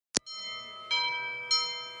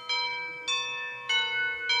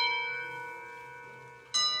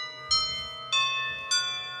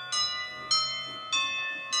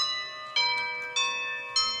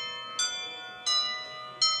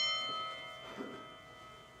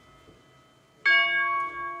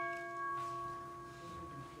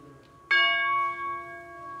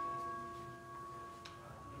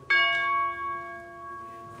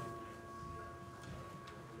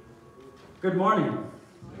Good morning.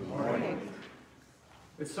 Good morning.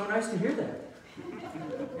 It's so nice to hear that.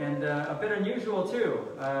 And a bit unusual too.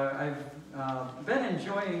 I've been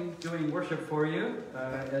enjoying doing worship for you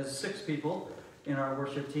as 6 people in our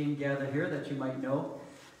worship team gather here that you might know.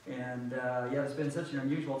 And yeah, it's been such an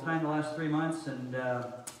unusual time the last 3 months, and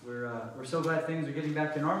we're so glad things are getting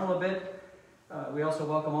back to normal a bit. We also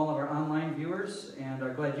welcome all of our online viewers and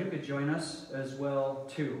are glad you could join us as well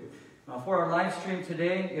too. For our live stream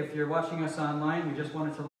today, if you're watching us online, we just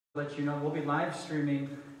wanted to let you know we'll be live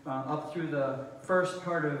streaming up through the first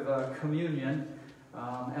part of communion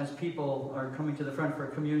as people are coming to the front for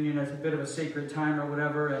communion as a bit of a sacred time or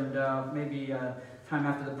whatever, and maybe time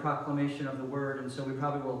after the proclamation of the word, and so we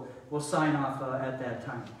probably will sign off at that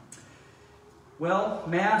time. Well,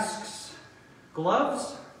 masks,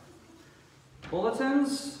 gloves,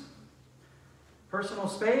 bulletins, personal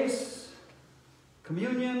space,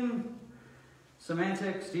 communion,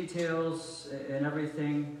 semantics, details, and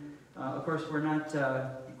everything. Of course, we're not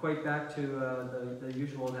quite back to the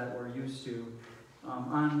usual that we're used to.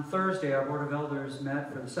 On Thursday, our Board of Elders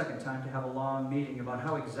met for the second time to have a long meeting about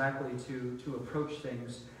how exactly to approach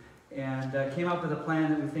things, and came up with a plan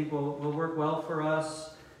that we think will work well for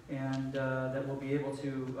us, and that we'll be able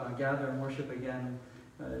to gather and worship again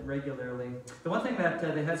regularly. The one thing that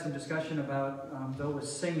they had some discussion about, though,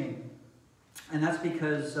 was singing. And that's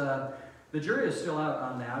because the jury is still out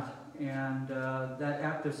on that, and that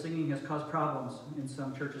act of singing has caused problems in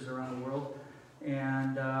some churches around the world.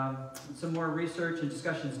 And some more research and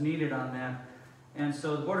discussions needed on that. And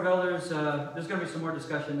so the Board of Elders, there's going to be some more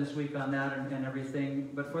discussion this week on that and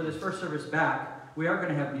everything. But for this first service back, we are going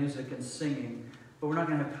to have music and singing, but we're not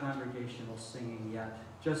going to have congregational singing yet,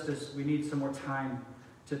 just as we need some more time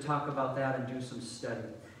to talk about that and do some study.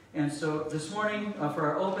 And so this morning, for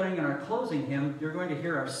our opening and our closing hymn, you're going to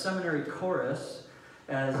hear our seminary chorus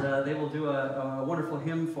as they will do a wonderful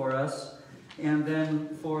hymn for us. And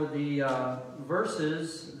then for the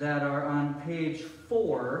verses that are on page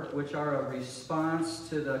 4, which are a response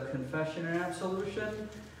to the confession and absolution,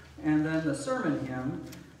 and then the sermon hymn,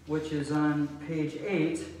 which is on page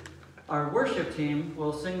 8, our worship team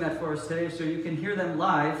will sing that for us today, so you can hear them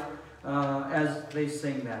live as they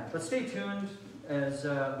sing that. But stay tuned as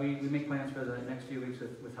we make plans for the next few weeks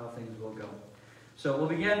with how things will go. So we'll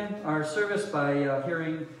begin our service by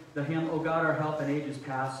hearing the hymn, O God, Our Help in Ages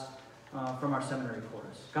Past, from our seminary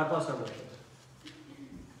chorus. God bless our worship.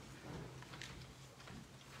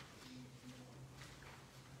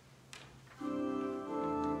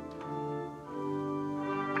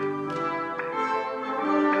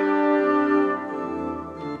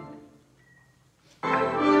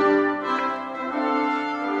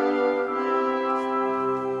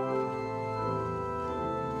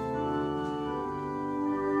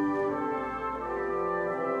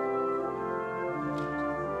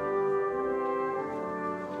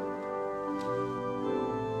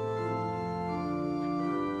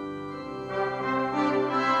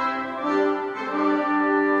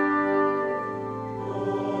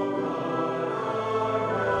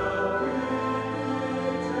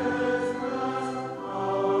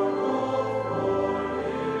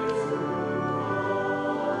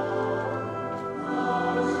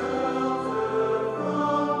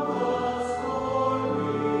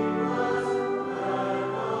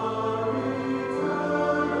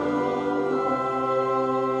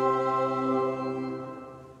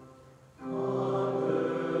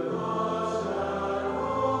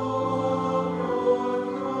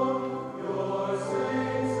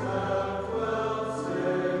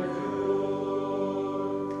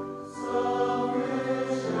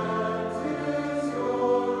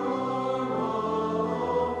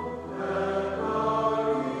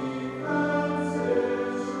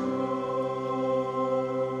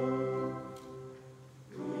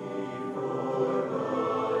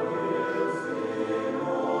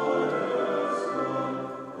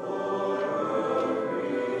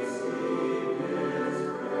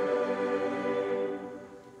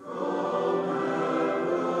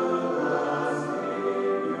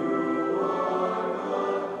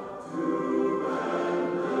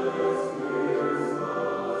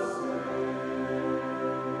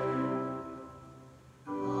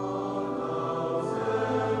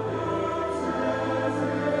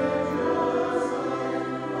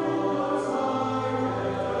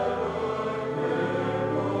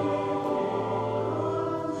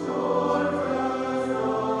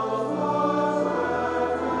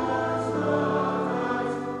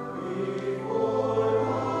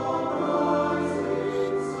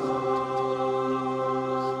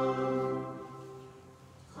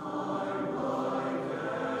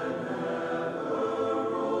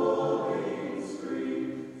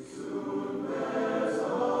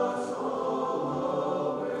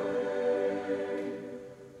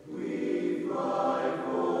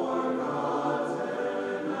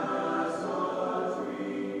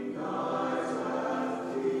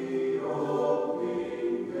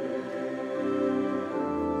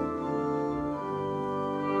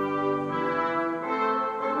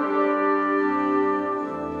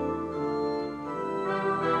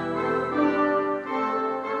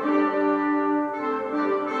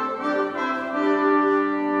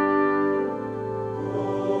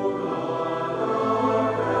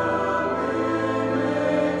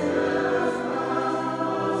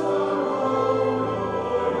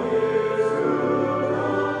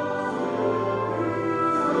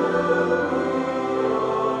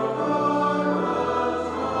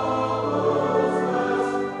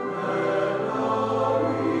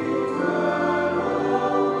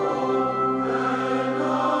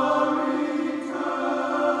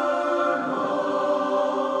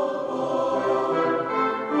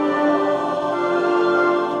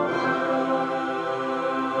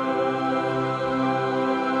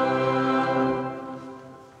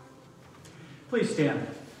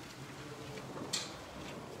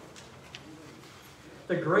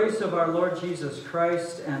 The grace of our Lord Jesus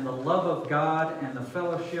Christ and the love of God and the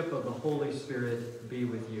fellowship of the Holy Spirit be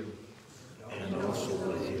with you. And also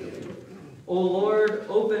with you. O Lord,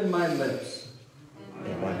 open my lips,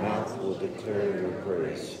 And my mouth will declare your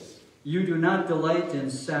praise. You do not delight in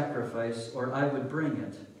sacrifice, or I would bring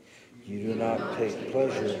it. You do not take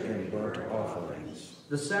pleasure in burnt offerings.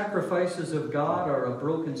 The sacrifices of God are a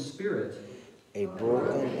broken spirit. A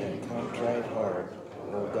broken and contrite heart,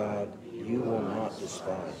 O God, you will not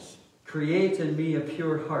despise. Create in me a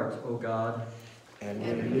pure heart, O God. And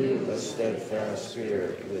renew a steadfast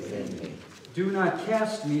spirit within me. Do not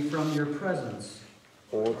cast me from your presence.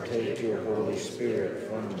 Or take your Holy Spirit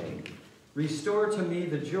from me. Restore to me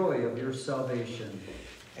the joy of your salvation.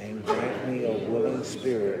 And grant me a willing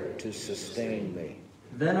spirit to sustain me.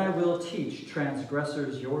 Then I will teach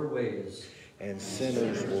transgressors your ways. And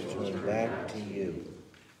sinners will turn back to you.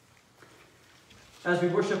 As we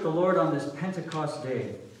worship the Lord on this Pentecost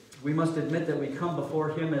day, we must admit that we come before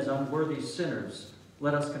him as unworthy sinners.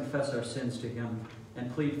 Let us confess our sins to him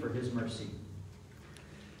and plead for his mercy.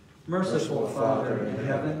 Merciful Father in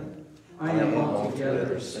heaven, I am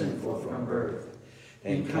altogether sinful from birth.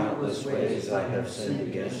 In countless ways I have sinned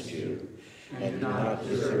against you, and do not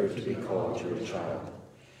deserve to be called your child.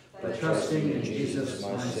 But trusting in Jesus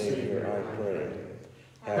my Savior, I pray,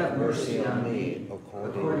 have mercy on me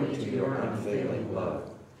according to your unfailing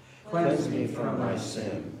love. Cleanse me from my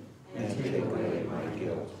sin, and take away my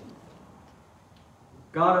guilt.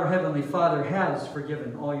 God, our Heavenly Father, has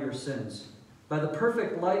forgiven all your sins. By the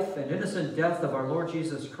perfect life and innocent death of our Lord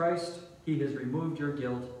Jesus Christ, he has removed your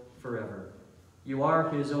guilt forever. You are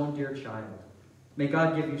his own dear child. May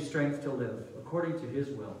God give you strength to live according to his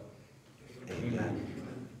will. Amen.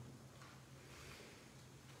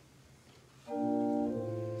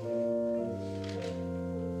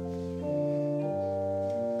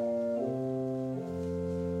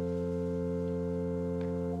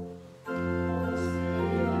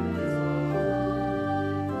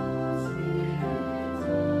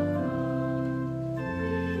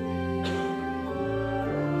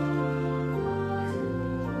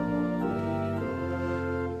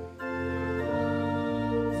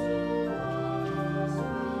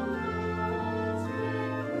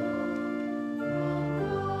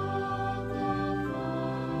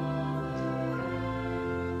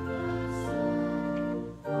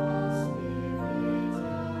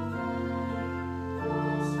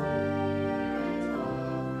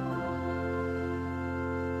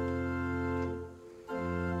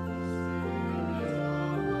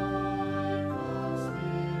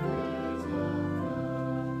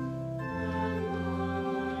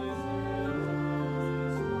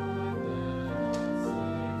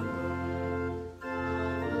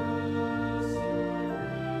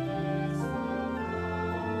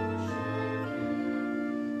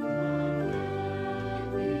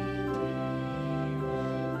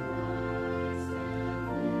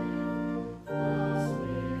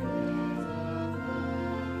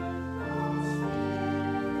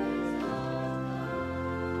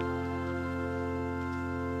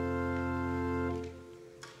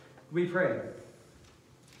 We pray.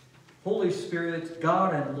 Holy Spirit,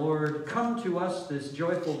 God and Lord, come to us this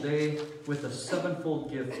joyful day with the sevenfold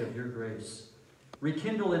gift of your grace.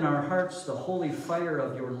 Rekindle in our hearts the holy fire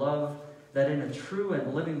of your love, that in a true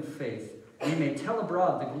and living faith we may tell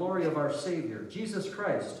abroad the glory of our Savior, Jesus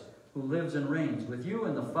Christ, who lives and reigns with you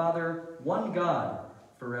and the Father, one God,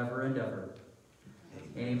 forever and ever.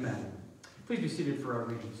 Amen. Please be seated for our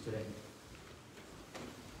readings today.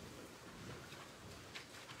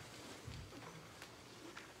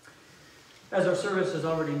 As our service has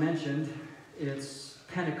already mentioned, it's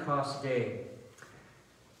Pentecost Day.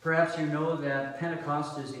 Perhaps you know that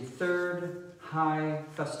Pentecost is the third high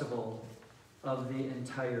festival of the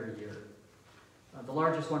entire year. The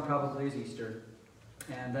largest one probably is Easter,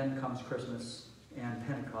 and then comes Christmas and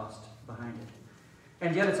Pentecost behind it.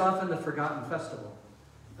 And yet it's often the forgotten festival.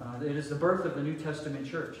 It is the birth of the New Testament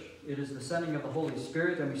church. It is the sending of the Holy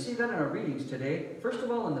Spirit, and we see that in our readings today. First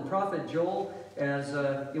of all, in the prophet Joel, as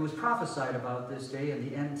it was prophesied about this day in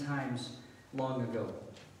the end times long ago.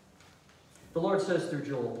 The Lord says through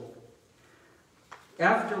Joel,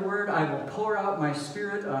 "Afterward I will pour out my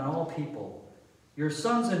spirit on all people. Your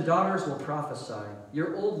sons and daughters will prophesy.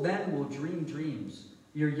 Your old men will dream dreams.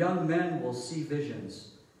 Your young men will see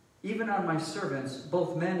visions. Even on my servants,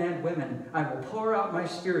 both men and women, I will pour out my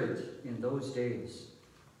spirit in those days.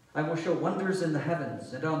 I will show wonders in the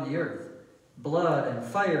heavens and on the earth, blood and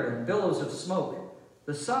fire and billows of smoke.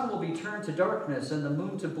 The sun will be turned to darkness and the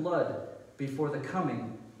moon to blood before the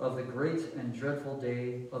coming of the great and dreadful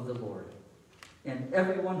day of the Lord. and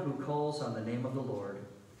everyone who calls on the name of the Lord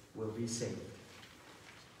will be saved.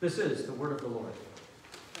 This is the word of the Lord.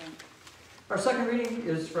 Our second reading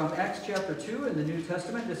is from Acts chapter 2 in the New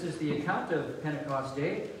Testament. This is the account of Pentecost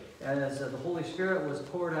Day, as the Holy Spirit was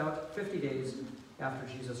poured out 50 days after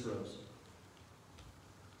Jesus rose.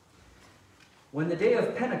 When the day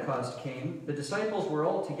of Pentecost came, the disciples were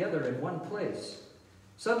all together in one place.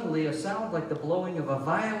 Suddenly, a sound like the blowing of a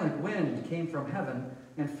violent wind came from heaven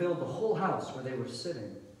and filled the whole house where they were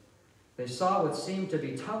sitting. They saw what seemed to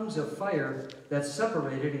be tongues of fire that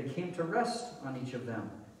separated and came to rest on each of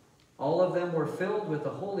them. All of them were filled with the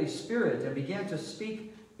Holy Spirit and began to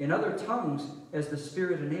speak in other tongues as the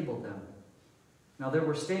Spirit enabled them. Now there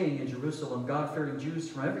were staying in Jerusalem God-fearing Jews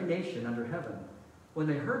from every nation under heaven. When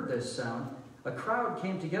they heard this sound, a crowd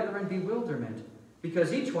came together in bewilderment,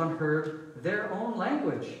 because each one heard their own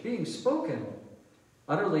language being spoken.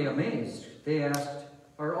 Utterly amazed, they asked,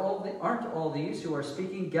 Aren't all these who are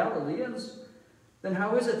speaking Galileans? Then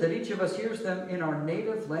how is it that each of us hears them in our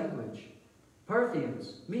native language?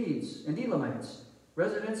 Parthians, Medes, and Elamites,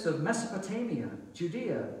 residents of Mesopotamia,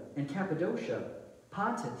 Judea, and Cappadocia,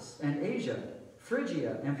 Pontus and Asia,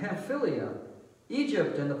 Phrygia and Pamphylia,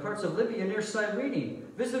 Egypt and the parts of Libya near Cyrene,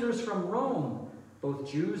 visitors from Rome, both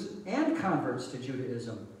Jews and converts to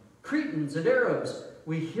Judaism, Cretans and Arabs,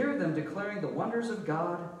 we hear them declaring the wonders of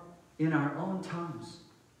God in our own tongues.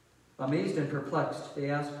 Amazed and perplexed, they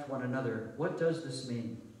asked one another, what does this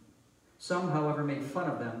mean? Some, however, made fun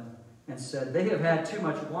of them and said, they have had too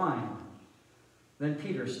much wine. Then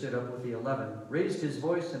Peter stood up with the 11, raised his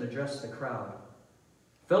voice and addressed the crowd.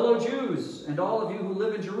 Fellow Jews, and all of you who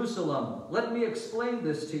live in Jerusalem, let me explain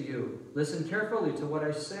this to you. Listen carefully to what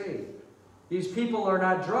I say. These people are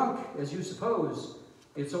not drunk, as you suppose.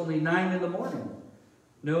 It's only 9 in the morning.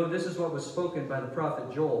 No, this is what was spoken by the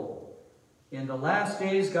prophet Joel. In the last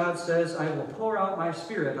days, God says, I will pour out my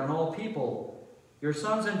Spirit on all people. Your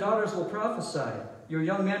sons and daughters will prophesy. Your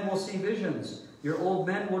young men will see visions. Your old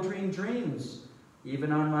men will dream dreams.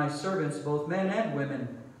 Even on my servants, both men and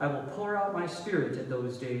women, I will pour out my Spirit in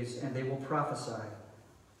those days, and they will prophesy.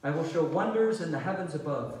 I will show wonders in the heavens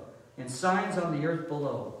above, and signs on the earth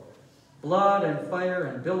below, blood and fire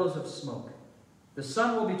and billows of smoke. The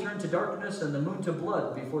sun will be turned to darkness and the moon to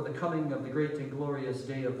blood before the coming of the great and glorious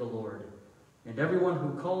day of the Lord. And everyone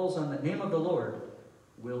who calls on the name of the Lord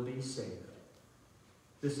will be saved.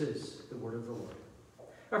 This is the word of the Lord.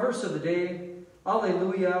 Our verse of the day,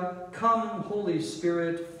 Alleluia, come, Holy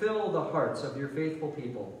Spirit, fill the hearts of your faithful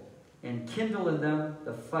people, and kindle in them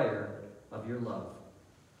the fire of your love.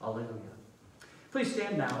 Alleluia. Please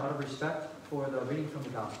stand now out of respect for the reading from the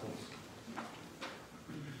Gospels.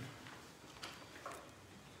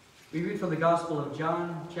 We read from the Gospel of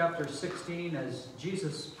John, chapter 16, as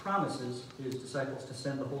Jesus promises his disciples to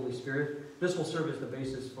send the Holy Spirit. This will serve as the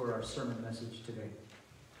basis for our sermon message today.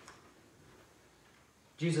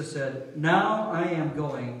 Jesus said, now I am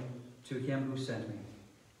going to him who sent me.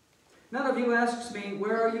 None of you asks me,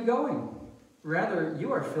 where are you going? Rather,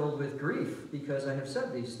 you are filled with grief because I have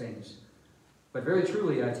said these things. But very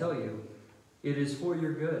truly, I tell you, it is for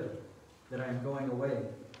your good that I am going away.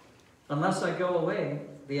 Unless I go away,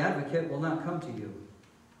 the advocate will not come to you.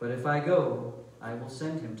 But if I go, I will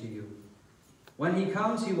send him to you. When he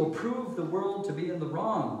comes, he will prove the world to be in the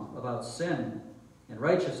wrong about sin and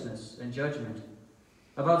righteousness and judgment.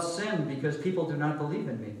 About sin, because people do not believe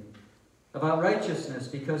in me. About righteousness,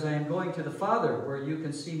 because I am going to the Father, where you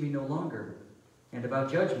can see me no longer. And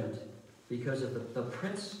about judgment, because of the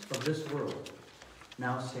prince of this world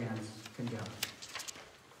now stands condemned.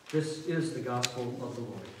 This is the gospel of the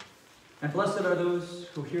Lord. And blessed are those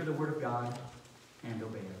who hear the word of God and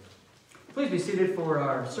obey it. Please be seated for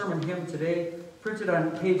our sermon hymn today, printed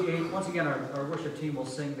on page 8. Once again, our worship team will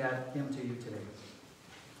sing that hymn to you today.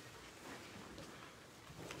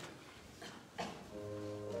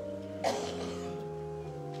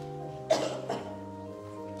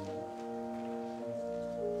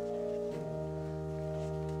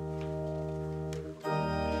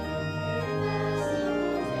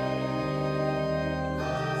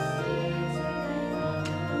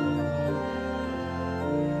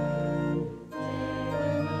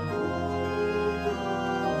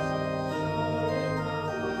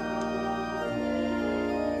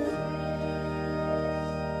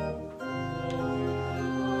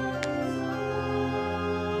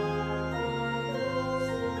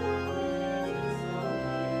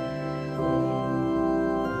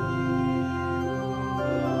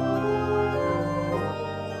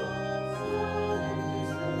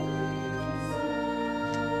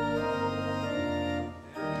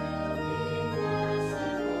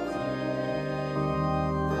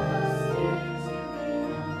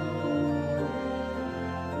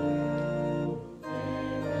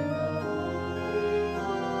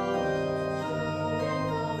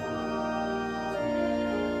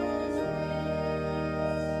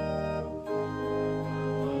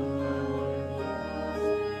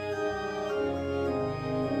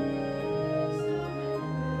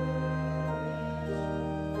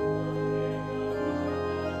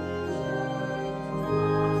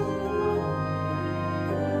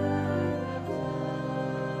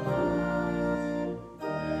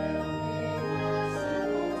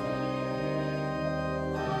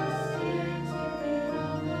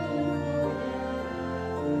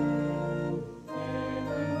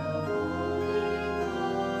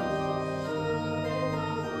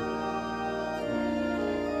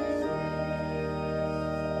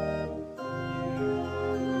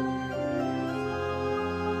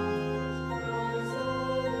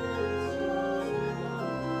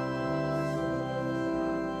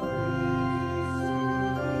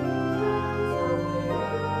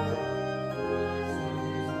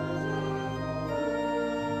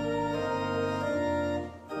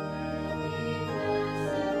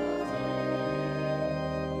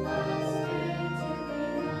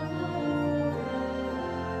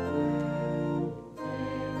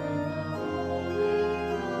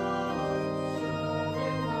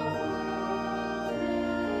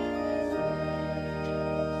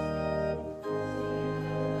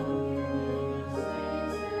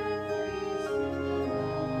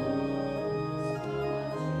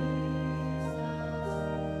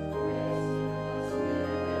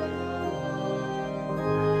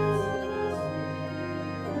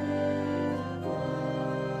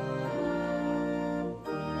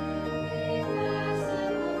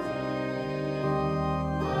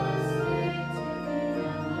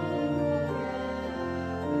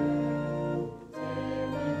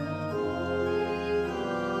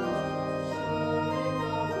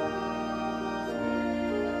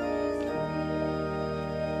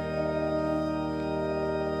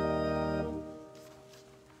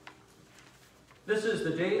 This is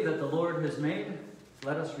the day that the Lord has made.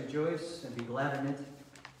 Let us rejoice and be glad in it.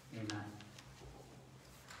 Amen.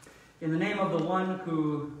 In the name of the one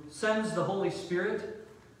who sends the Holy Spirit,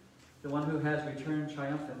 the one who has returned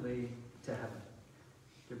triumphantly to heaven.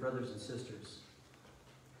 Dear brothers and sisters,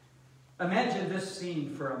 imagine this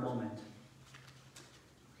scene for a moment.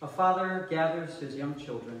 A father gathers his young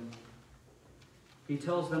children. He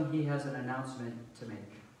tells them he has an announcement to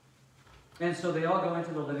make. And so they all go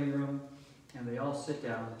into the living room and they all sit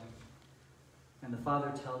down. And the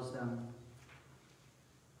father tells them,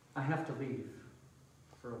 I have to leave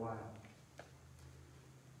for a while.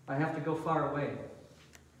 I have to go far away.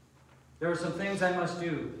 There are some things I must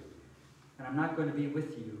do, and I'm not going to be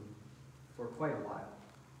with you for quite a while.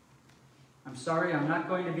 I'm sorry, I'm not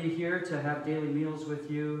going to be here to have daily meals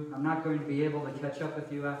with you. I'm not going to be able to catch up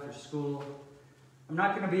with you after school. I'm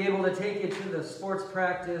not going to be able to take you to the sports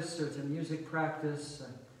practice or to music practice.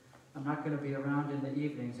 I'm not going to be around in the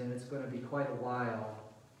evenings, and it's going to be quite a while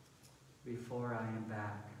before I am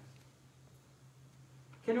back.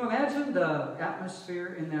 Can you imagine the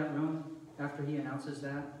atmosphere in that room after he announces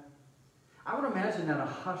that? I would imagine that a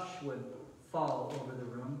hush would fall over the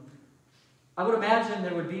room. I would imagine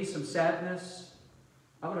there would be some sadness.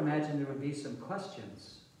 I would imagine there would be some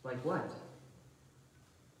questions. Like what?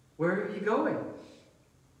 Where are you going?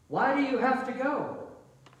 Why do you have to go?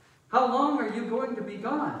 How long are you going to be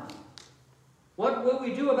gone? What will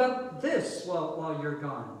we do about this while you're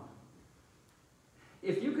gone?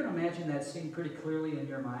 If you can imagine that scene pretty clearly in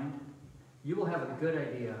your mind, you will have a good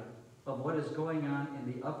idea of what is going on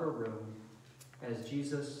in the upper room as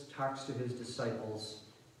Jesus talks to his disciples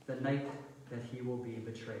the night that he will be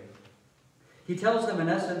betrayed. He tells them, in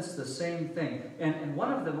essence, the same thing. And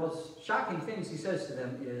one of the most shocking things he says to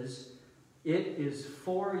them is, it is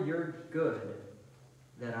for your good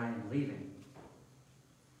that I am leaving.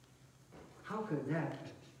 How could that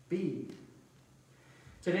be?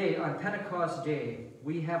 Today, on Pentecost Day,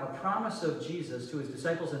 we have a promise of Jesus to his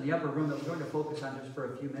disciples in the upper room that we're going to focus on just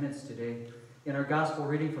for a few minutes today in our gospel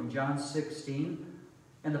reading from John 16.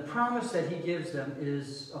 And the promise that he gives them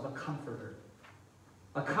is of a comforter.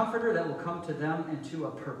 A comforter that will come to them into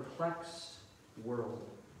a perplexed world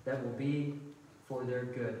that will be for their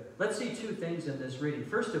good. Let's see two things in this reading.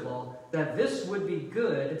 First of all, that this would be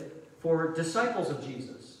good for disciples of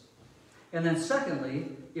Jesus. And then secondly,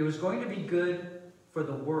 it was going to be good for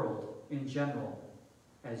the world in general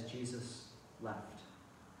as Jesus left.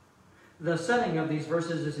 The setting of these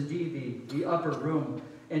verses is indeed the upper room.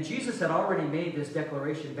 And Jesus had already made this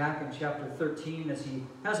declaration back in chapter 13 as he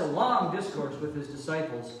has a long discourse with his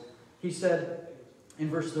disciples. He said in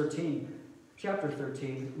verse 13, chapter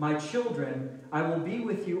 13, my children, I will be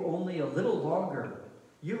with you only a little longer.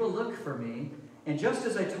 You will look for me. And just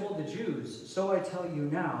as I told the Jews, so I tell you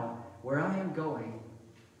now, where I am going,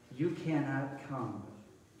 you cannot come.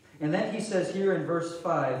 And then he says here in verse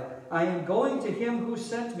 5, I am going to him who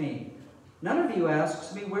sent me. None of you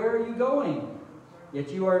asks me, where are you going? Yet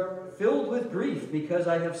you are filled with grief because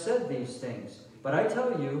I have said these things. But I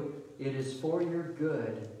tell you, it is for your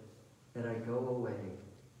good that I go away.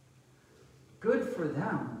 Good for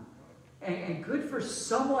them. And good for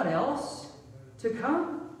someone else to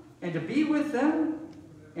come and to be with them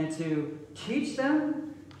and to teach them.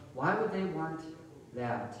 Why would they want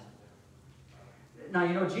that? Now,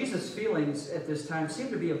 you know, Jesus' feelings at this time seem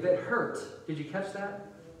to be a bit hurt. Did you catch that?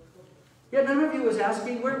 Yet none of you was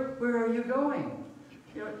asking, where are you going?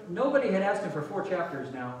 You know, nobody had asked him for 4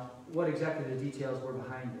 chapters now what exactly the details were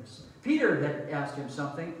behind this. Peter had asked him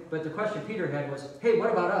something, but the question Peter had was, hey,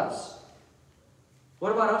 what about us?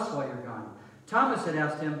 What about us while you're gone? Thomas had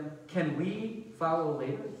asked him, can we follow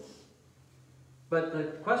later? But the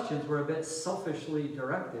questions were a bit selfishly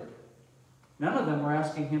directed. None of them were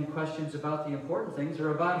asking him questions about the important things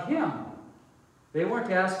or about him. They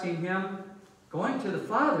weren't asking him, going to the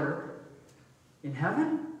Father in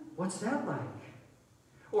heaven? What's that like?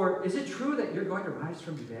 Or is it true that you're going to rise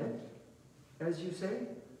from the dead, as you say?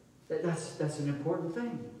 That's an important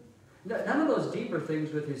thing. None of those deeper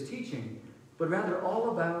things with his teaching, but rather all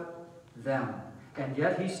about them. And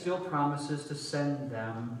yet he still promises to send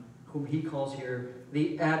them, whom he calls here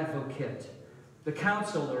the advocate, the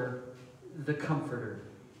counselor, the comforter.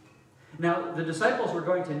 Now, the disciples were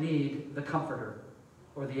going to need the comforter,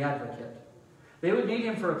 or the advocate. They would need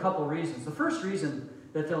him for a couple reasons. The first reason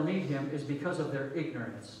that they'll need him is because of their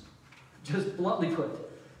ignorance. Just bluntly put,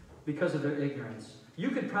 because of their ignorance.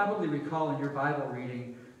 You could probably recall in your Bible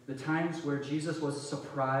reading the times where Jesus was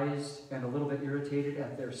surprised and a little bit irritated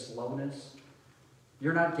at their slowness.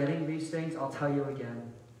 You're not getting these things? I'll tell you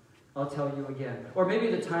again. I'll tell you again. Or maybe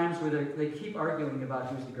the times where they keep arguing about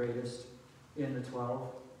who's the greatest. in the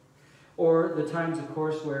 12. Or the times, of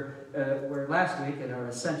course, where last week at our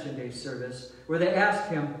Ascension Day service, where they asked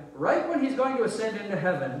him, right when he's going to ascend into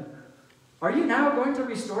heaven, are you now going to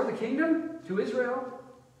restore the kingdom to Israel?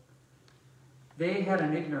 They had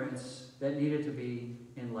an ignorance that needed to be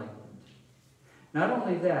enlightened. Not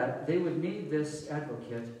only that, they would need this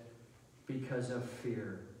advocate because of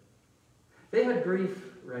fear. They had grief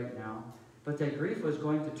right now, but that grief was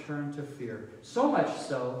going to turn to fear. So much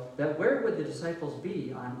so that where would the disciples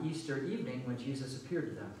be on Easter evening when Jesus appeared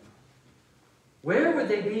to them? Where would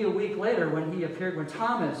they be a week later when he appeared, when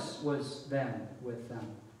Thomas was then with them?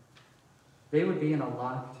 They would be in a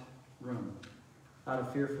locked room out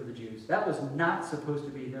of fear for the Jews. That was not supposed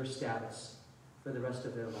to be their status for the rest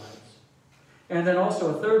of their lives. And then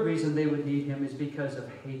also a third reason they would need him is because of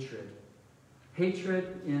hatred.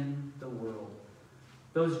 Hatred in the world.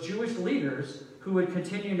 Those Jewish leaders who would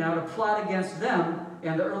continue now to plot against them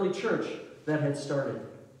and the early church that had started.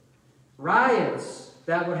 Riots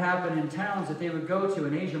that would happen in towns that they would go to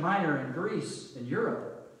in Asia Minor and Greece and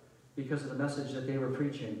Europe because of the message that they were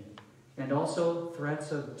preaching. And also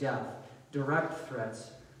threats of death, direct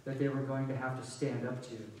threats that they were going to have to stand up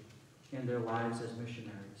to in their lives as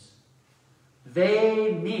missionaries.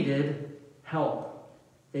 They needed help.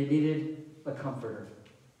 They needed a comforter.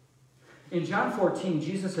 In John 14,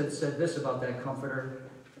 Jesus had said this about that comforter.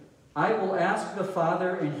 I will ask the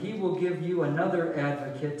Father, and he will give you another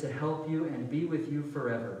advocate to help you and be with you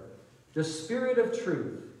forever. The Spirit of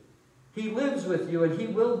truth. He lives with you, and he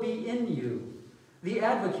will be in you. The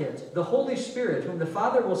advocate, the Holy Spirit, whom the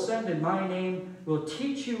Father will send in my name, will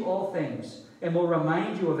teach you all things and will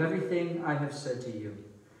remind you of everything I have said to you.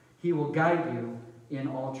 He will guide you in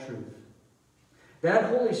all truth. That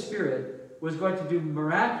Holy Spirit was going to do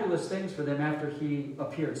miraculous things for them after he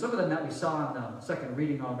appeared. Some of them that we saw in the second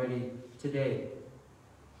reading already today.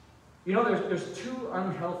 You know, there's two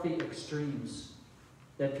unhealthy extremes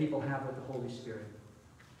that people have with the Holy Spirit.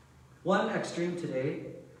 One extreme today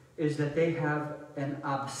is that they have an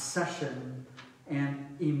obsession and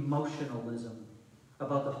emotionalism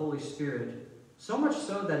about the Holy Spirit, so much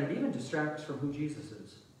so that it even distracts from who Jesus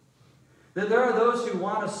is. That there are those who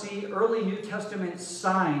want to see early New Testament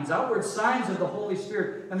signs, outward signs of the Holy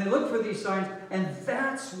Spirit, and they look for these signs, and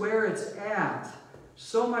that's where it's at.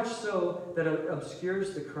 So much so that it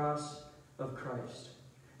obscures the cross of Christ.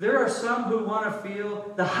 There are some who want to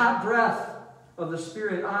feel the hot breath of the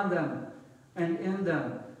Spirit on them and in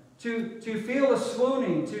them. To feel a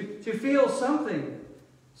swooning, to feel something,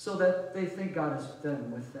 so that they think God is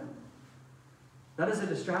done with them. That is a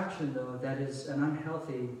distraction, though, that is an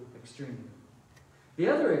unhealthy extreme. The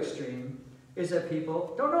other extreme is that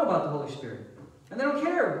people don't know about the Holy Spirit. And they don't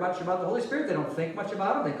care much about the Holy Spirit. They don't think much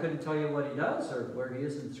about him. They couldn't tell you what he does or where he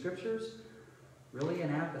is in the Scriptures. Really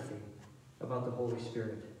an apathy about the Holy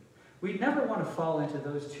Spirit. We never want to fall into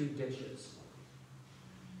those two ditches.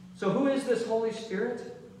 So who is this Holy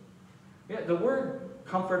Spirit? Yeah, the word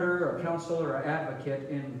comforter or counselor or advocate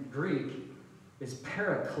in Greek is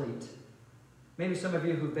paraclete. Maybe some of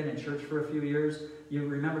you who've been in church for a few years, you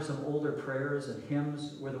remember some older prayers and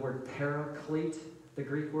hymns where the word paraclete, the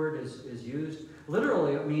Greek word, is used.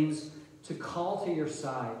 Literally, it means to call to your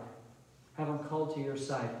side. Have them called to your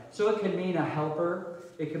side. So it can mean a helper.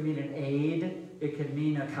 It can mean an aid. It can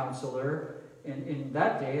mean a counselor. And in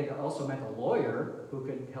that day, it also meant a lawyer who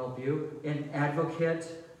could help you, an advocate,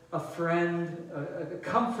 a friend, a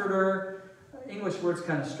comforter. English words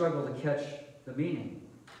kind of struggle to catch the meaning.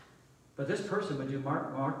 But this person would do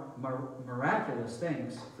miraculous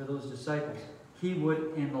things for those disciples. He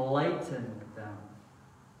would enlighten them.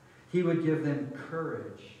 He would give them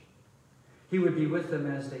courage. He would be with them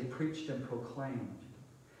as they preached and proclaimed.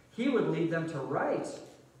 He would lead them to write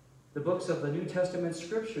the books of the New Testament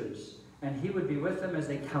Scriptures. And he would be with them as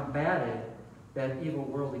they combated that evil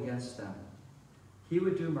world against them. He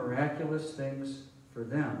would do miraculous things for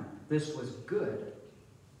them. This was good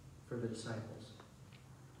for the disciples.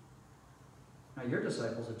 Now, you're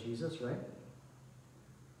disciples of Jesus, right?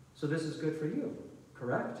 So this is good for you,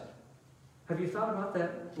 correct? Have you thought about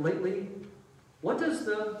that lately? What does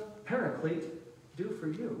the Paraclete do for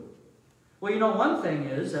you? Well, you know, one thing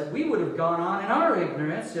is that we would have gone on in our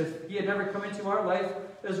ignorance if he had never come into our life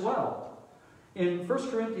as well. In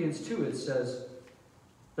 1 Corinthians 2, it says,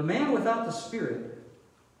 "The man without the Spirit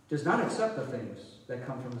does not accept the things that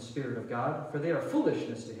come from the Spirit of God, for they are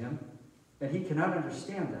foolishness to him, and he cannot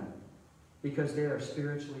understand them, because they are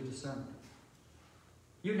spiritually discerned."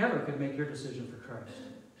 You never could make your decision for Christ.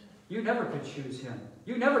 You never could choose him.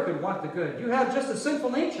 You never could want the good. You have just a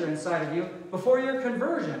sinful nature inside of you before your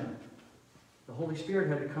conversion. The Holy Spirit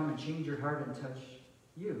had to come and change your heart and touch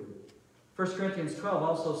you. 1 Corinthians 12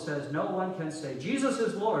 also says, no one can say, Jesus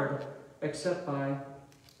is Lord, except by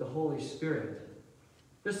the Holy Spirit.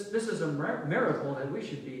 This is a miracle that we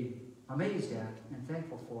should be amazed at and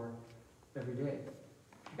thankful for every day.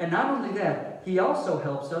 And not only that, he also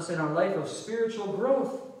helps us in our life of spiritual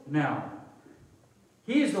growth now.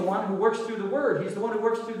 He is the one who works through the Word. He's the one who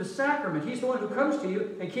works through the sacrament. He's the one who comes to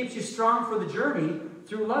you and keeps you strong for the journey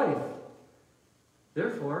through life.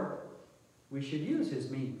 Therefore, we should use his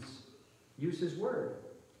means, use his Word,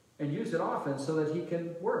 and use it often so that he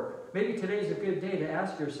can work. Maybe today's a good day to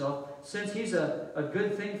ask yourself, since he's a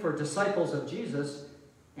good thing for disciples of Jesus,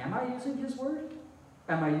 am I using his Word?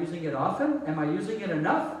 Am I using it often? Am I using it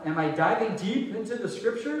enough? Am I diving deep into the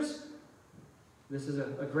Scriptures? This is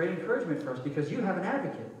a great encouragement for us because you have an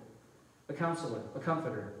advocate, a counselor, a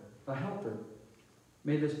comforter, a helper.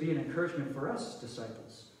 May this be an encouragement for us,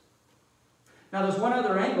 disciples. Now, there's one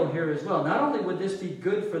other angle here as well. Not only would this be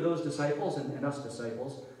good for those disciples and us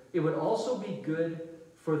disciples, it would also be good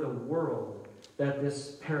for the world that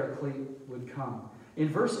this Paraclete would come. In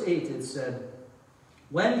verse 8 it said,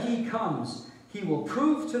 when he comes, he will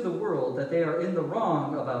prove to the world that they are in the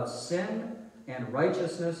wrong about sin and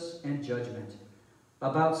righteousness and judgment.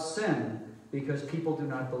 About sin, because people do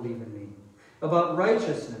not believe in me. About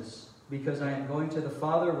righteousness, because I am going to the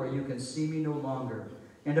Father where you can see me no longer.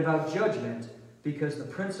 And about judgment, because the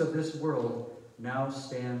prince of this world now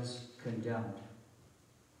stands condemned.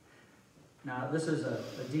 Now, this is a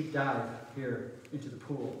deep dive here into the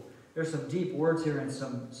pool. There's some deep words here and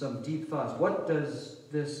some deep thoughts. What does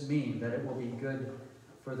this mean, that it will be good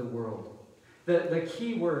for the world? The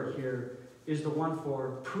key word here is the one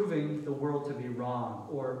for proving the world to be wrong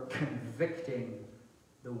or convicting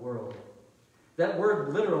the world. That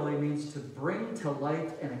word literally means to bring to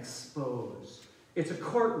light and expose. It's a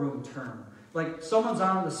courtroom term. Like someone's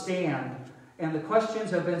on the stand and the questions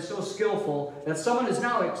have been so skillful that someone is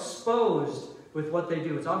now exposed with what they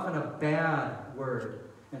do. It's often a bad word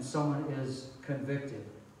and someone is convicted.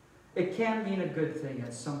 It can mean a good thing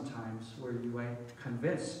at some times where you might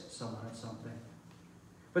convince someone of something.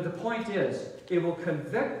 But the point is, it will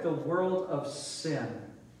convict the world of sin.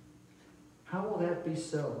 How will that be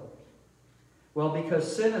so? Well,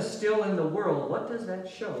 because sin is still in the world, what does that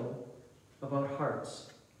show about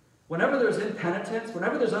hearts? Whenever there's impenitence,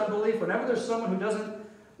 whenever there's unbelief, whenever there's someone who doesn't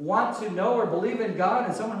want to know or believe in God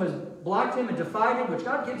and someone who has blocked him and defied him, which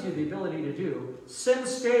God gives you the ability to do, sin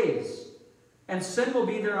stays. And sin will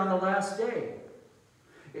be there on the last day.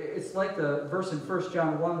 It's like the verse in 1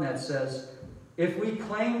 John 1 that says, if we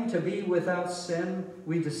claim to be without sin,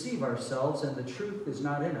 we deceive ourselves and the truth is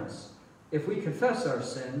not in us. If we confess our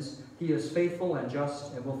sins, he is faithful and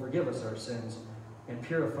just and will forgive us our sins and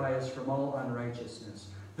purify us from all unrighteousness.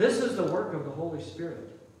 This is the work of the Holy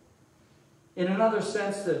Spirit. In another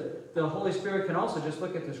sense, the Holy Spirit can also just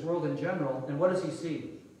look at this world in general, and what does he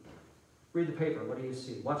see? Read the paper, what do you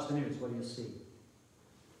see? Watch the news, what do you see?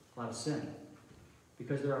 A lot of sin.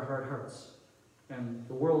 Because there are hard hearts. And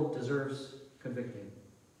the world deserves convicting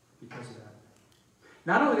because of that.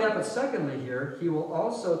 Not only that, but secondly here, he will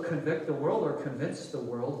also convict the world or convince the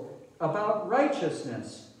world about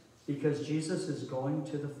righteousness because Jesus is going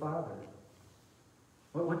to the Father.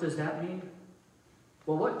 What does that mean?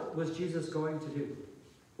 Well, what was Jesus going to do?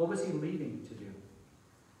 What was he leaving to do?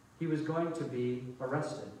 He was going to be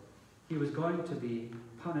arrested. He was going to be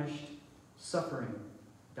punished, suffering,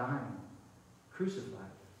 dying,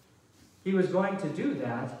 crucified. He was going to do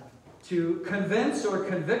that to convince or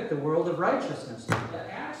convict the world of righteousness.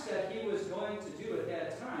 The acts that he was going to do at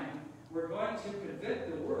that time were going to convict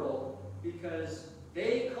the world because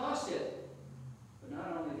they cost it. But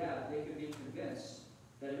not only that, they could be convinced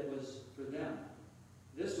that it was for them.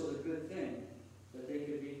 This was a good thing, that they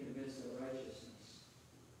could be convinced of righteousness.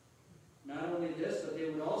 Not only this, but they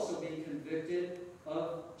would also be convicted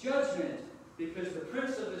of judgment because the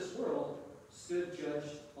prince of this world stood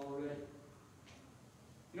judged already.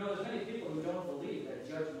 You know, there's many people who don't believe that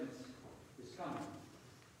judgment is coming.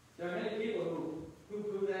 There are many people who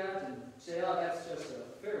poo-poo that and say, oh, that's just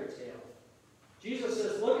a fairy tale. Jesus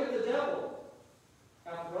says, look at the devil.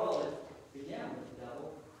 After all, it began with the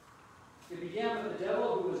devil. It began with the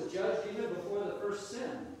devil who was judged even before the first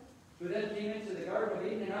sin, who then came into the Garden of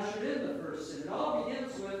Eden and ushered in the first sin. It all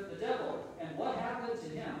begins with the devil. And what happened to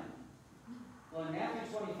him? Well, in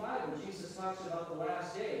Matthew 25, when Jesus talks about the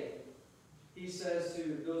last day, he says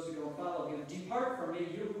to those who don't follow him, depart from me,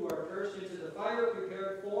 you who are cursed, into the fire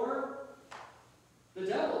prepared for the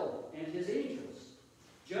devil and his angels.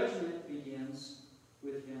 Judgment begins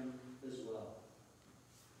with him as well.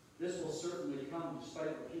 This will certainly come despite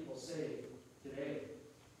what people say today.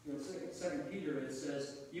 You know, 2 Peter, it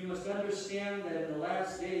says, you must understand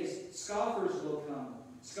Scoffers will come,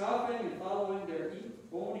 scoffing and following their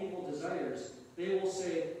own evil desires. They will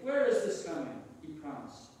say, where is this coming? He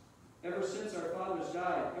promised. Ever since our fathers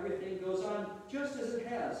died, everything goes on just as it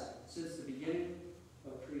has since the beginning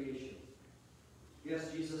of creation.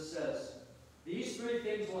 Yes, Jesus says, these three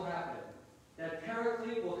things will happen. That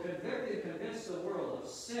Paraclete will convict and convince the world of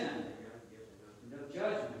sin and of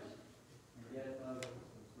judgment and yet of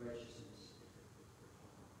righteousness.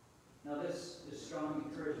 Now this is strong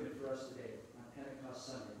encouragement for us today on Pentecost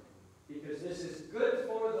Sunday, because this is good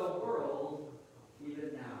for the world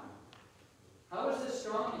even now. How is this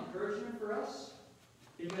strong encouragement for us?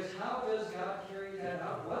 Because how does God carry that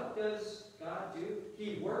out? What does God do?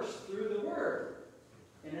 He works through the Word.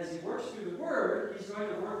 And as He works through the Word, He's going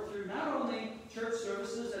to work through not only church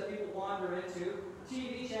services that people wander into,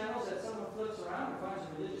 TV channels that someone flips around and finds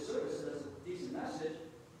a religious service that's a decent message.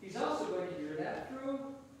 He's also going to hear that through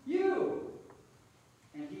you.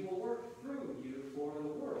 And He will work through you for the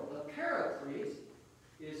world. The Paraclete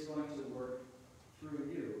is going to work through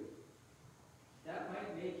you. That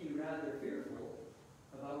might make you rather fearful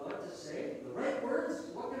about what to say. The right words?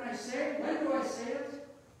 What can I say? When do I say it?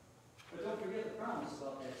 But don't forget the promise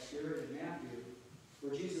about that Spirit in Matthew,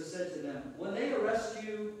 where Jesus said to them, when they arrest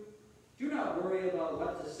you, do not worry about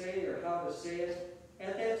what to say or how to say it.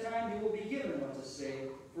 At that time you will be given what to say,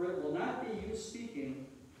 for it will not be you speaking,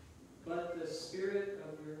 but the Spirit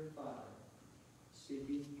of your Father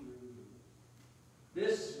speaking through you.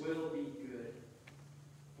 This will be good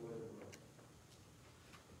for the world.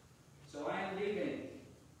 So I am leaving,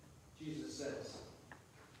 Jesus says,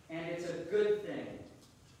 and it's a good thing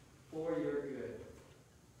for your good.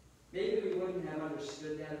 Maybe we wouldn't have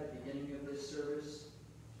understood that at the beginning of this service,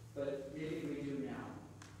 but maybe we do now.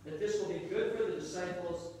 That this will be good for the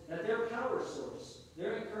disciples, that their power source,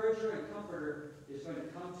 their encourager and comforter is going to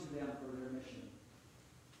come to them for their mission.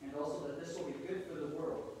 And also that this will be good for the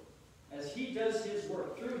world, as He does His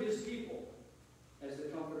work through His people as the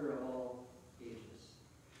comforter of all ages.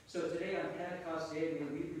 So today on Pentecost Day, may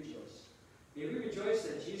we rejoice. May we rejoice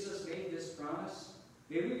that Jesus made this promise.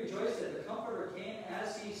 May we rejoice that the Comforter came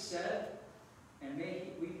as He said, and may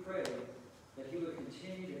we pray that He would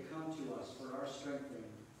continue to come to us for our strengthening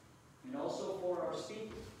and also for our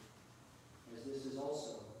speaking, as this is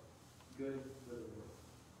also good for the world.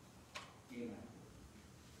 Amen.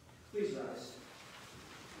 Please rise.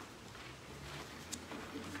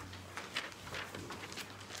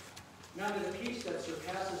 Now to the peace that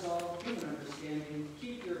surpasses all human understanding,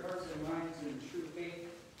 keep your hearts and minds in true faith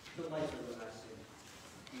to life everlasting.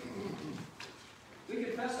 We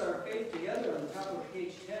confess our faith together on the top of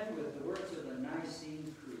page 10 with the words of the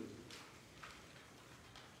Nicene Creed.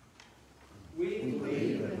 We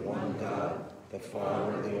believe in one God, the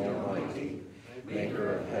Father, the Almighty,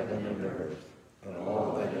 maker of heaven and earth, and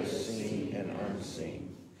all that is seen and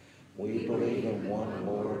unseen. We believe in one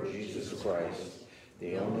Lord Jesus Christ,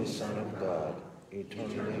 the only Son of God,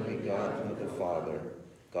 eternally begotten of the Father,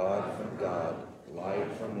 God from God, light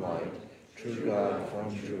from light, true God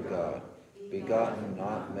from true God, begotten,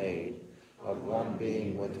 not made, of one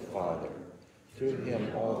being with the Father. Through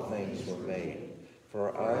Him all things were made.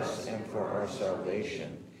 For us and for our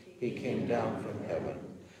salvation, He came down from heaven,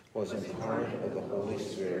 was incarnate of the Holy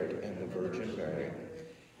Spirit and the Virgin Mary,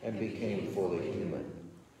 and became fully human.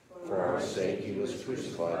 For our sake He was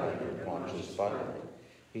crucified under Pontius Pilate.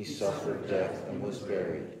 He suffered death and was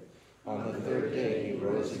buried. On the third day He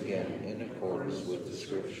rose again in accordance with the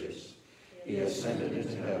Scriptures. He ascended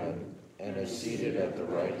into heaven and is seated at the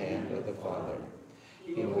right hand of the Father.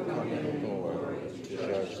 He will come in glory to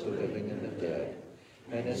judge the living and the dead,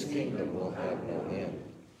 and His kingdom will have no end.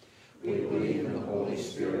 We believe in the Holy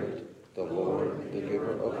Spirit, the Lord, the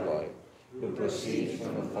giver of life, who proceeds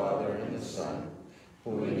from the Father and the Son,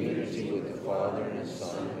 who in unity with the Father and the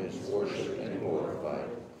Son is worshipped and glorified,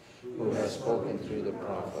 who has spoken through the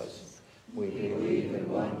prophets. We believe in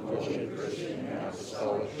one Christian and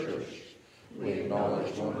apostolic church. We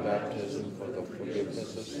acknowledge one baptism for the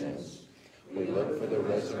forgiveness of sins. We look for the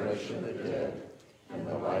resurrection of the dead and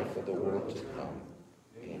the life of the world to come.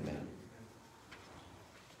 Amen.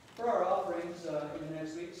 For our offerings in the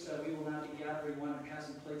next weeks, we will not be gathering one and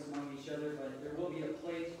passing plates among each other, but there will be a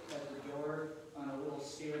plate at the door on a little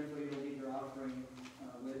stand for you to leave your offering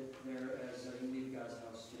with there as you leave God's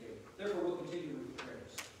house today. Therefore, we'll continue with the prayers.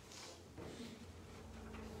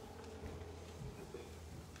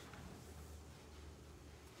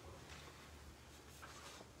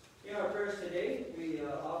 In our prayers today, we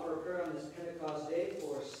offer a prayer on this Pentecost Day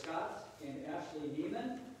for Scott and Ashley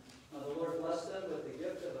Neiman. The Lord bless them with the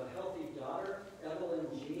gift of a healthy daughter, Evelyn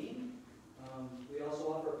Jean. We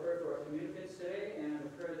also offer a prayer for our communicants today and a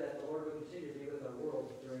prayer together that the Lord would continue to be with our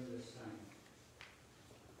world during this time.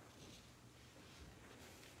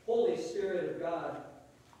 Holy Spirit of God,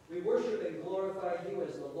 we worship and glorify you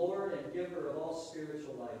as the Lord and giver of all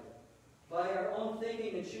spiritual life. By our own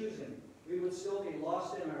thinking and choosing, we would still be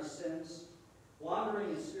lost in our sins, wandering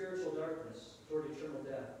in spiritual darkness toward eternal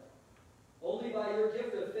death. Only by your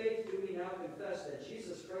gift of faith do we now confess that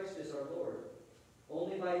Jesus Christ is our Lord.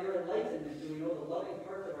 Only by your enlightenment do we know the loving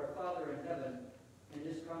heart of our Father in heaven and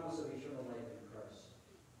his promise of eternal life in Christ.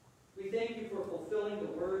 We thank you for fulfilling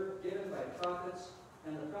the word given by prophets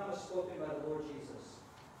and the promise spoken by the Lord Jesus.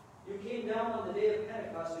 You came down on the day of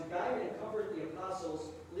Pentecost to guide and comfort the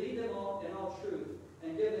apostles, lead them all in all truth,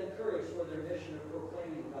 and give them courage for their mission of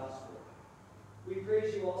proclaiming the gospel. We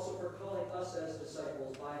praise you also for calling us as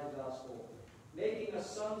disciples by the gospel, making us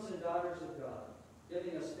sons and daughters of God,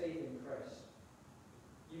 giving us faith in Christ.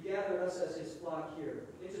 You gathered us as his flock here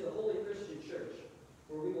into the holy Christian church,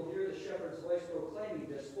 where we will hear the shepherd's voice proclaiming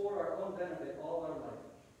this for our own benefit all our life.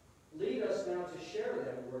 Lead us now to share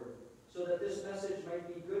that word, so that this message might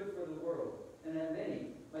be good for the world, and that many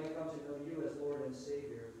might come to know you as Lord and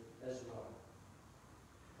Savior as well.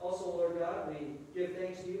 Also, Lord God, we give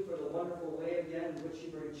thanks to you for the wonderful way again in which you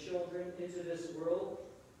bring children into this world.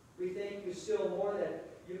 We thank you still more that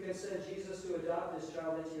you can send Jesus to adopt this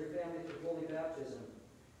child into your family through holy baptism.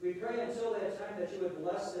 We pray until that time that you would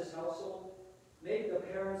bless this household, make the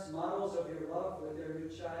parents models of your love with their new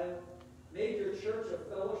child, make your church a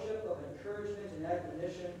fellowship of encouragement and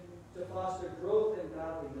admonition to foster growth and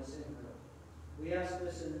godliness in her. We ask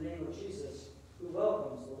this in the name of Jesus, who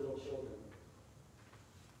welcomes the little children.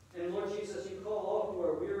 And Lord Jesus, you call all who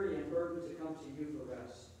are weary and burdened to come to you for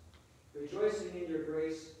rest. Rejoicing in your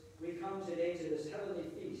grace, we come today to this heavenly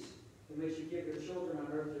feast in which you give your children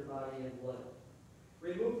on earth your body and blood.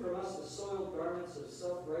 Remove from us the soiled garments of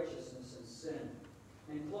self-righteousness and sin,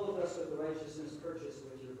 and clothe us with the righteousness purchased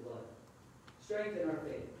with your blood. Strengthen our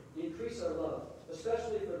faith, increase our love,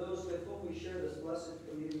 especially for those with whom we share this blessed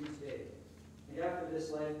communion today. And after this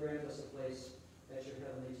life, grant us a place at your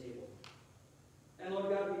heavenly table. And Lord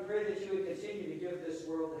God, we pray that you would continue to give this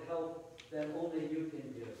world the help that only you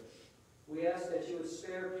can give. We ask that you would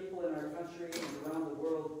spare people in our country and around the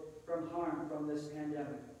world from harm from this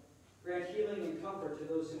pandemic. Grant healing and comfort to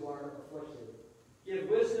those who are afflicted. Give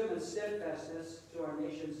wisdom and steadfastness to our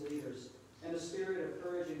nation's leaders, and a spirit of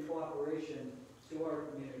courage and cooperation to our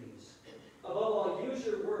communities. Above all, use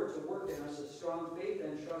your word to work in us a strong faith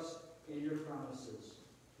and trust in your promises.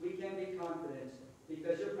 We can be confident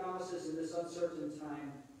because your promises in this uncertain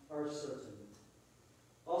time are certain.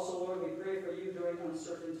 Also, Lord, we pray for you during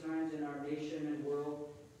uncertain times in our nation and world.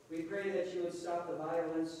 We pray that you would stop the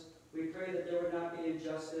violence. We pray that there would not be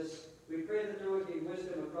injustice. We pray that there would be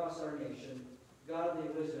wisdom across our nation, godly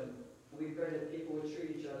wisdom. And we pray that people would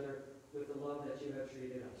treat each other with the love that you have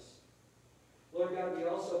treated us. Lord God, we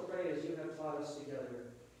also pray as you have taught us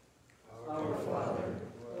together. Our Father,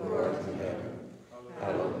 who art in heaven,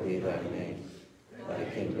 hallowed be thy name. Thy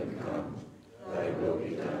kingdom come, thy will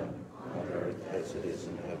be done, on earth as it is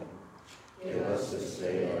in heaven. Give us this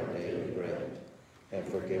day our daily bread, and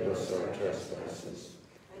forgive us our trespasses,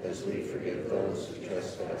 as we forgive those who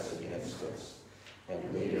trespass against us.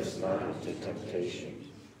 And lead us not into temptation,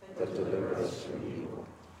 but deliver us from evil.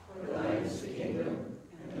 For thine is the kingdom,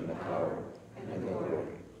 and the power, and the glory,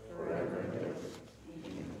 forever and ever.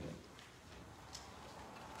 Amen.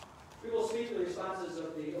 We will speak the responses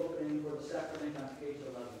of the opening for the sacrament on page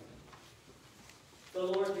 11. The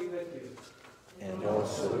Lord be with you. And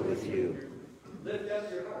also with you. Lift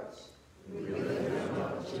up your hearts. We lift them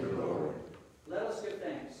up to the Lord. Let us give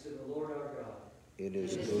thanks to the Lord our God. It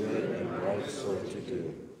is good and right so to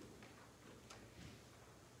do.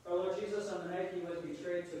 Our Lord Jesus, on the night he was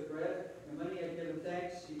betrayed, took bread, and when he had given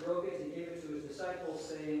thanks, he broke it and gave it to his disciples,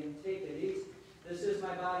 saying, "Take and eat. This is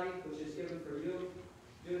my body, which is given for you.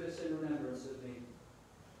 Do this in remembrance of me."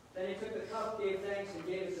 Then he took the cup, gave thanks, and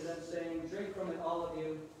gave it to them, saying, "Drink from it, all of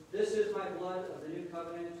you. This is my blood of the new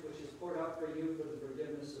covenant, which is poured out for you for the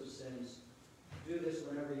forgiveness of sins. Do this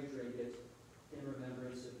whenever you drink it, in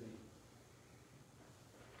remembrance of me."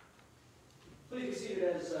 Please be seated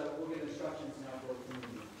as we'll give instructions now for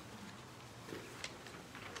communion.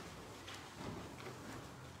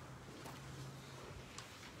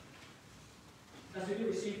 As we do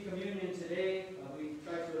receive communion today, we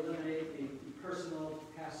try to eliminate the personal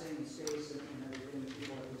passing and space and everything with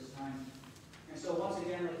people at this time. And so once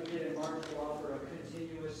again, like we did in March, we'll offer a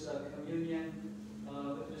continuous communion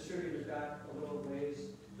with the distributors back a little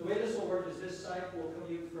ways. The way this will work is this side will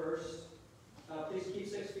commune first. Please keep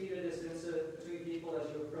 6 feet of distance between people as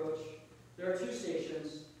you approach. There are 2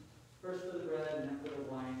 stations. first for the bread and then for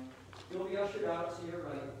the wine. You'll be ushered out to your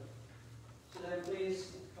right. So then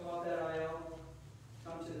please come up that aisle,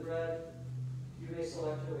 come to the bread. You may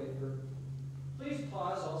select a wafer. Please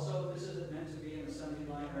pause also. This isn't meant to be an assembly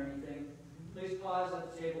line or anything. Please pause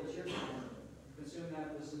at the table. It's your turn. Consume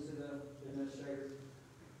that, listen to the administrator.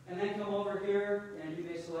 And then come over here and you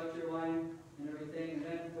may select your wine and everything. And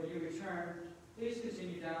then when you return, please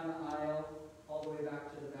continue down the aisle all the way back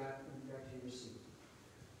to the back and back to your seat.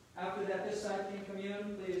 After that, this side can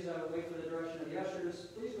commune. Please wait for the direction of the ushers.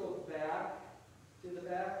 Please go back to the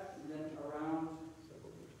back and then around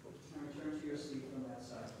and return to your seat from that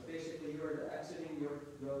side. But basically, you are exiting your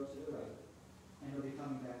road to the right, and you'll be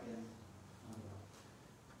coming back in on the left.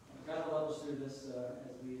 God will love us through this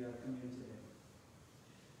as we commune together.